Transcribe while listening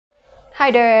Hi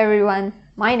there everyone,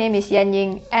 my name is Yan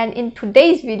Ying, and in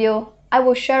today's video, I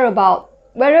will share about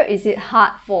whether is it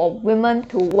hard for women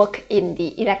to work in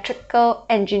the electrical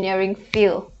engineering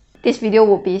field. This video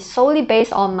will be solely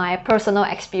based on my personal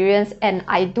experience, and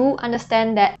I do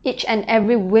understand that each and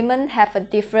every woman have a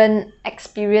different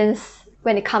experience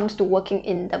when it comes to working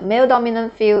in the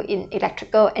male-dominant field in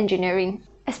electrical engineering.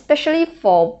 Especially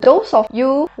for those of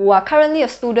you who are currently a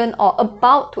student or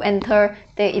about to enter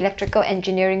the electrical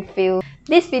engineering field,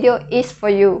 this video is for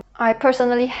you. I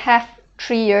personally have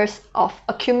 3 years of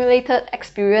accumulated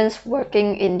experience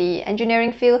working in the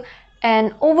engineering field,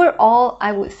 and overall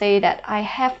I would say that I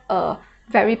have a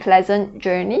very pleasant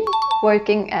journey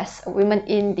working as a woman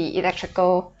in the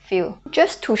electrical field.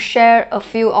 Just to share a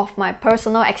few of my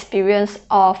personal experience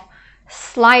of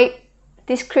slight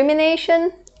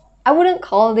discrimination, I wouldn't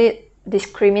call it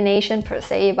discrimination per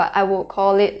se, but I would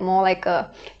call it more like a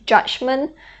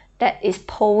judgment that is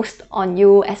posed on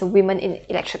you as a woman in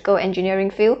electrical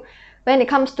engineering field when it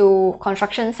comes to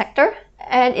construction sector.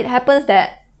 And it happens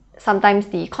that sometimes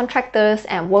the contractors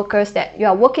and workers that you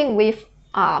are working with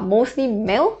are mostly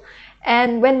male,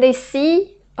 and when they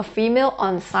see a female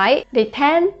on site, they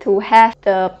tend to have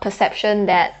the perception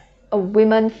that a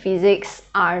women's physics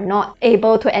are not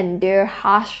able to endure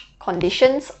harsh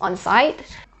conditions on site.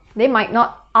 They might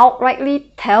not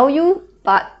outrightly tell you,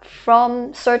 but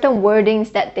from certain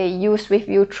wordings that they use with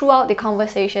you throughout the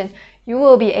conversation, you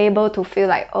will be able to feel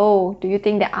like, oh, do you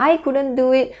think that I couldn't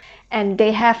do it? And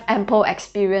they have ample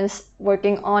experience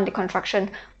working on the construction.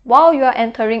 While you are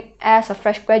entering as a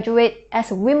fresh graduate,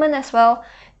 as a woman as well,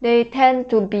 they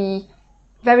tend to be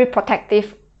very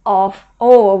protective of,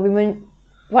 oh, women,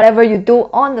 whatever you do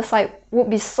on the site would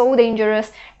be so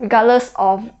dangerous, regardless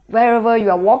of wherever you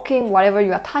are walking, whatever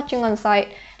you are touching on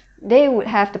site. They would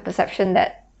have the perception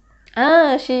that,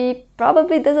 she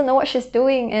probably doesn't know what she's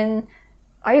doing, and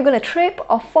are you gonna trip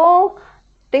or fall?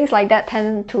 Things like that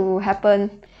tend to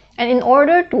happen. And in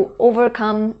order to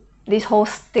overcome this whole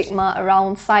stigma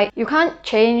around site, you can't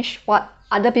change what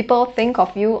other people think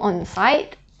of you on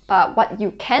site, but what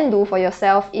you can do for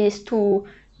yourself is to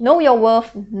know your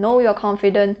worth, know your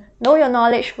confidence, know your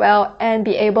knowledge well, and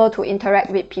be able to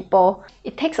interact with people.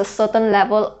 It takes a certain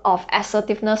level of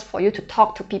assertiveness for you to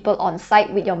talk to people on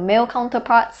site with your male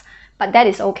counterparts, but that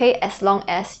is okay as long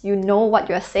as you know what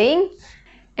you're saying.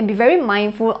 And be very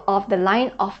mindful of the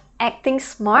line of acting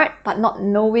smart but not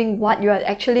knowing what you are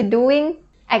actually doing.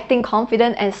 Acting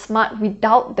confident and smart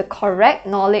without the correct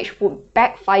knowledge would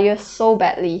backfire so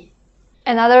badly.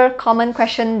 Another common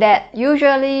question that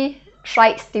usually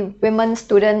strikes the women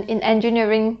student in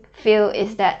engineering field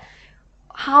is that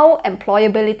how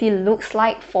employability looks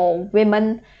like for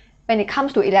women when it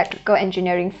comes to electrical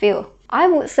engineering field. I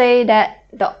would say that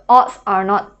the odds are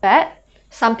not bad.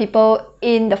 Some people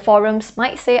in the forums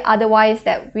might say otherwise,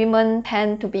 that women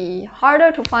tend to be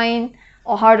harder to find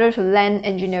or harder to land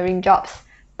engineering jobs.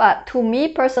 But to me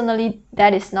personally,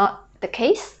 that is not the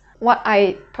case. What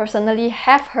I personally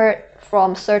have heard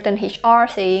from certain HR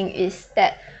saying is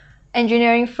that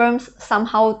engineering firms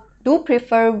somehow do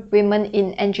prefer women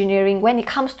in engineering when it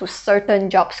comes to certain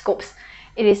job scopes.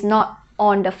 It is not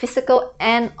on the physical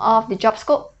end of the job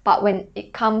scope, but when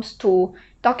it comes to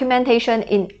documentation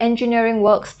in engineering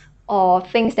works or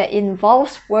things that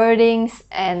involves wordings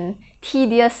and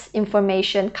tedious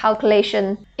information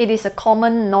calculation, it is a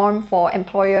common norm for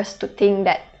employers to think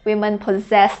that women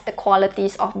possess the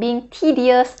qualities of being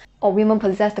tedious, or women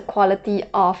possess the quality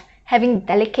of having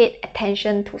delicate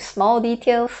attention to small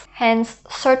details. Hence,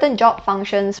 certain job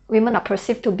functions, women are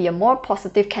perceived to be a more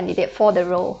positive candidate for the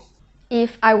role.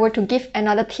 If I were to give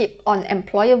another tip on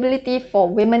employability for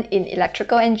women in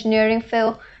electrical engineering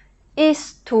field,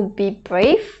 is to be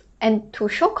brave and to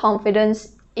show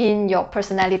confidence in your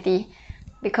personality.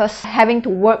 Because having to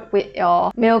work with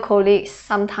your male colleagues,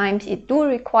 sometimes it do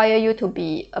require you to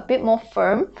be a bit more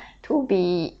firm, to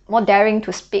be more daring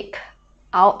to speak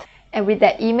out. And with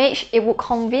that image, it will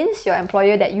convince your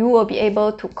employer that you will be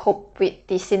able to cope with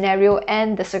the scenario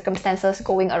and the circumstances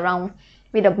going around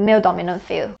with a male-dominant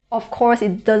field. Of course,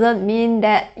 it doesn't mean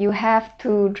that you have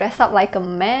to dress up like a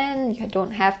man, you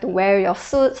don't have to wear your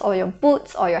suits or your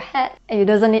boots or your hat, and you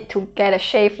doesn't need to get a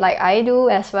shave like I do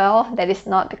as well. That is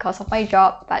not because of my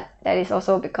job, but that is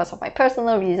also because of my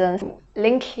personal reasons.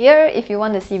 Link here if you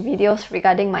want to see videos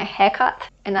regarding my haircut.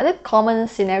 Another common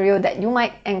scenario that you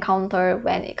might encounter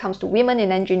when it comes to women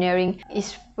in engineering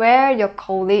is where your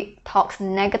colleague talks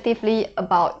negatively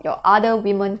about your other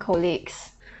women colleagues.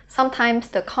 Sometimes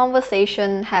the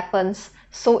conversation happens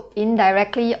so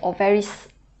indirectly or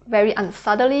very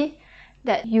unsubtly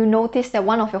that you noticed that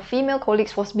one of your female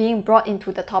colleagues was being brought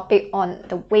into the topic on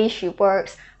the way she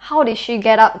works. How did she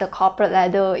get up the corporate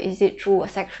ladder? Is it through a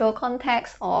sexual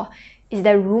context, or is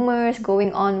there rumors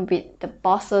going on with the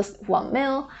bosses who are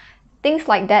male? Things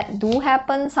like that do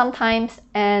happen sometimes,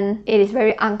 and it is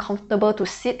very uncomfortable to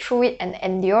sit through it and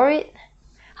endure it.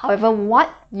 However,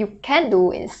 what you can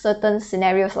do in certain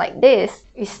scenarios like this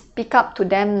is speak up to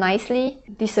them nicely,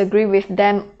 disagree with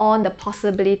them on the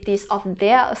possibilities of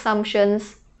their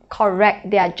assumptions,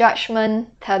 correct their judgment,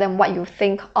 tell them what you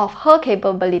think of her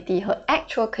capability, her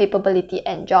actual capability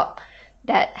and job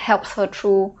that helps her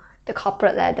through the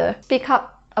corporate ladder. Speak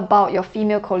up about your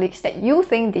female colleagues that you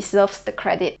think deserves the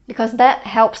credit, because that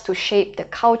helps to shape the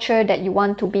culture that you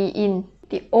want to be in.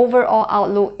 The overall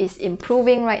outlook is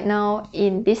improving right now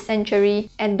in this century,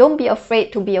 and don't be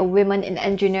afraid to be a woman in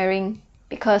engineering,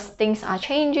 because things are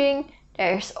changing.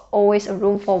 There's always a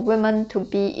room for women to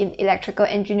be in electrical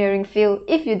engineering field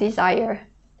if you desire.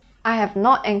 I have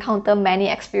not encountered many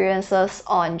experiences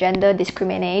on gender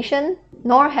discrimination,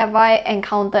 nor have I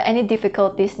encountered any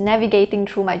difficulties navigating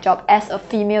through my job as a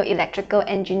female electrical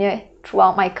engineer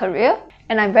throughout my career,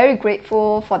 and I'm very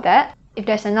grateful for that. If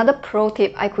there's another pro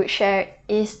tip I could share,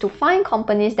 is to find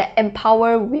companies that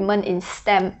empower women in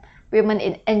STEM, women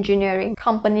in engineering,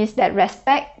 companies that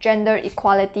respect gender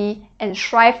equality and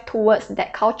strive towards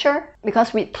that culture.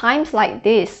 Because with times like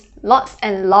this, lots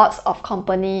and lots of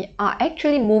companies are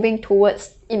actually moving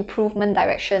towards improvement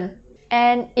direction.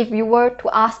 And if you were to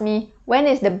ask me when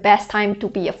is the best time to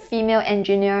be a female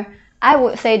engineer, I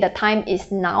would say the time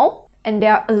is now. And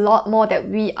there are a lot more that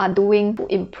we are doing to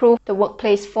improve the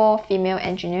workplace for female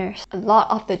engineers. A lot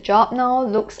of the job now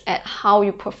looks at how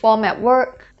you perform at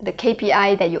work, the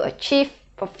KPI that you achieve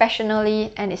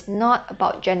professionally, and it's not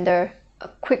about gender. A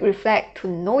quick reflect to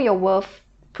know your worth,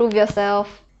 prove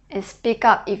yourself, and speak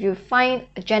up if you find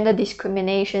a gender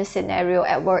discrimination scenario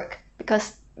at work,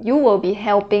 because you will be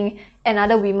helping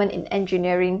another women in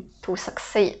engineering to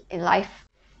succeed in life.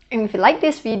 And if you like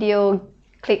this video,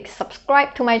 click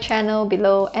subscribe to my channel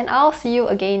below, and I'll see you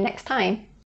again next time.